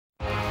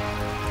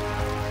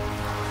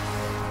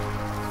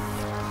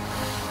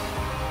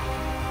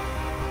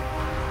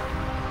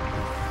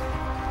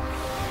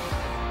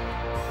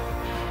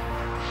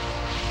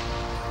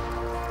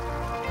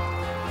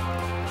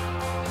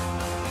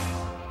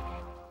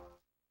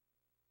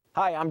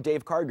Hi, I'm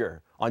Dave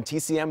Karger. On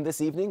TCM this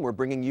evening, we're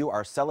bringing you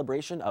our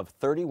celebration of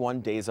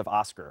 31 Days of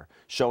Oscar,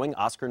 showing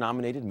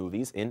Oscar-nominated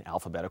movies in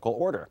alphabetical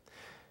order.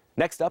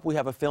 Next up, we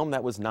have a film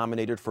that was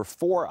nominated for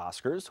 4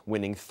 Oscars,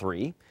 winning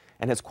 3,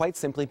 and has quite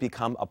simply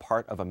become a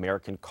part of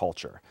American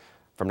culture.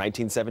 From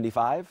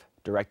 1975,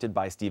 directed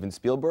by Steven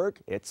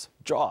Spielberg, it's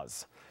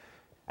Jaws.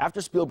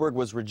 After Spielberg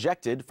was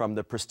rejected from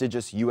the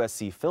prestigious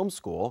USC Film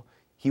School,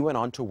 he went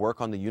on to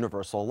work on the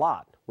Universal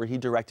lot, where he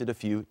directed a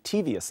few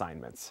TV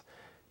assignments.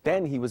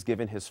 Then he was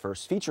given his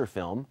first feature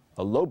film,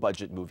 a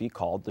low-budget movie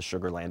called The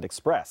Sugar Land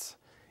Express.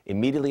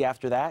 Immediately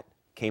after that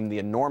came the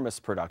enormous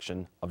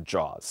production of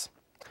Jaws.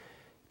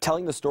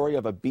 Telling the story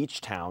of a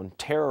beach town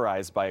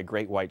terrorized by a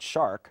great white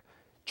shark,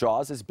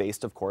 Jaws is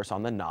based, of course,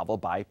 on the novel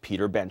by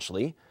Peter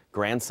Benchley,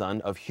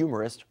 grandson of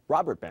humorist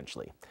Robert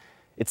Benchley.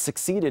 It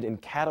succeeded in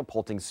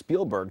catapulting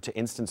Spielberg to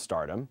instant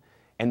stardom,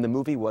 and the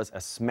movie was a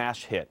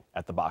smash hit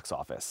at the box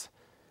office.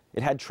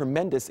 It had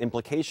tremendous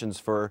implications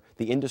for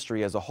the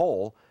industry as a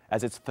whole,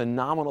 as its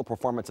phenomenal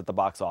performance at the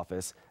box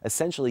office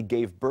essentially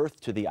gave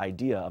birth to the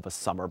idea of a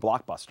summer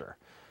blockbuster.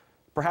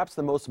 Perhaps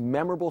the most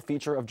memorable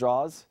feature of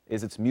Jaws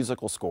is its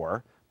musical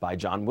score by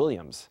John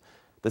Williams.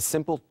 The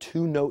simple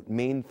 2-note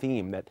main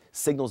theme that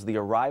signals the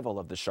arrival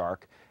of the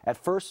shark at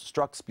first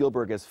struck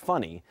Spielberg as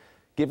funny,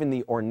 given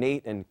the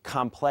ornate and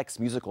complex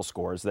musical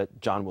scores that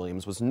John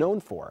Williams was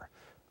known for.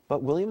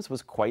 But Williams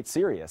was quite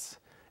serious,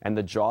 and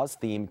the Jaws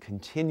theme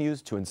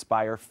continues to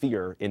inspire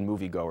fear in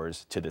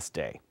moviegoers to this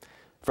day.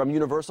 From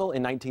Universal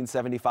in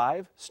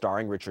 1975,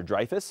 starring Richard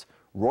Dreyfuss,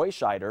 Roy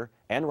Scheider,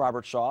 and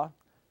Robert Shaw,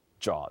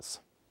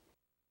 Jaws.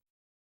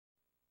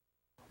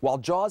 While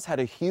Jaws had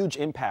a huge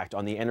impact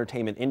on the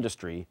entertainment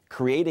industry,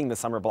 creating the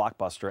summer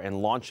blockbuster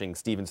and launching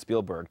Steven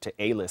Spielberg to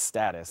A-list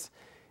status,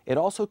 it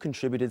also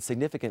contributed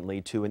significantly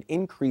to an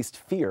increased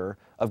fear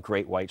of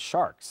great white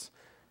sharks.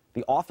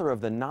 The author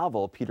of the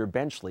novel, Peter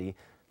Benchley,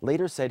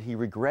 later said he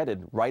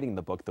regretted writing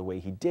the book the way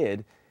he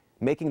did,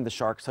 making the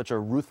shark such a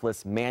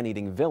ruthless,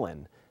 man-eating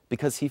villain,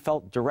 because he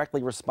felt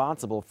directly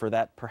responsible for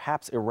that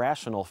perhaps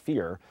irrational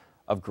fear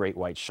of great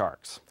white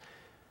sharks.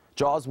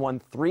 Jaws won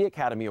 3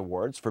 Academy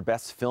Awards for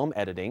Best Film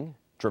Editing,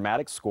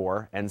 Dramatic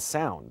Score, and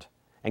Sound.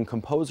 And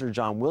composer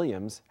John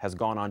Williams has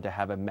gone on to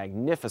have a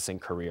magnificent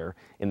career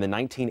in the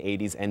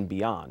 1980s and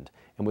beyond.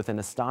 And with an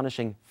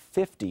astonishing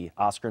 50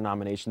 Oscar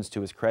nominations to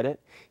his credit,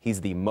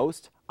 he's the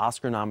most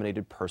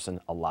Oscar-nominated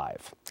person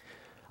alive.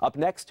 Up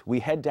next,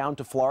 we head down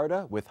to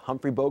Florida with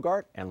Humphrey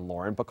Bogart and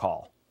Lauren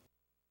Bacall.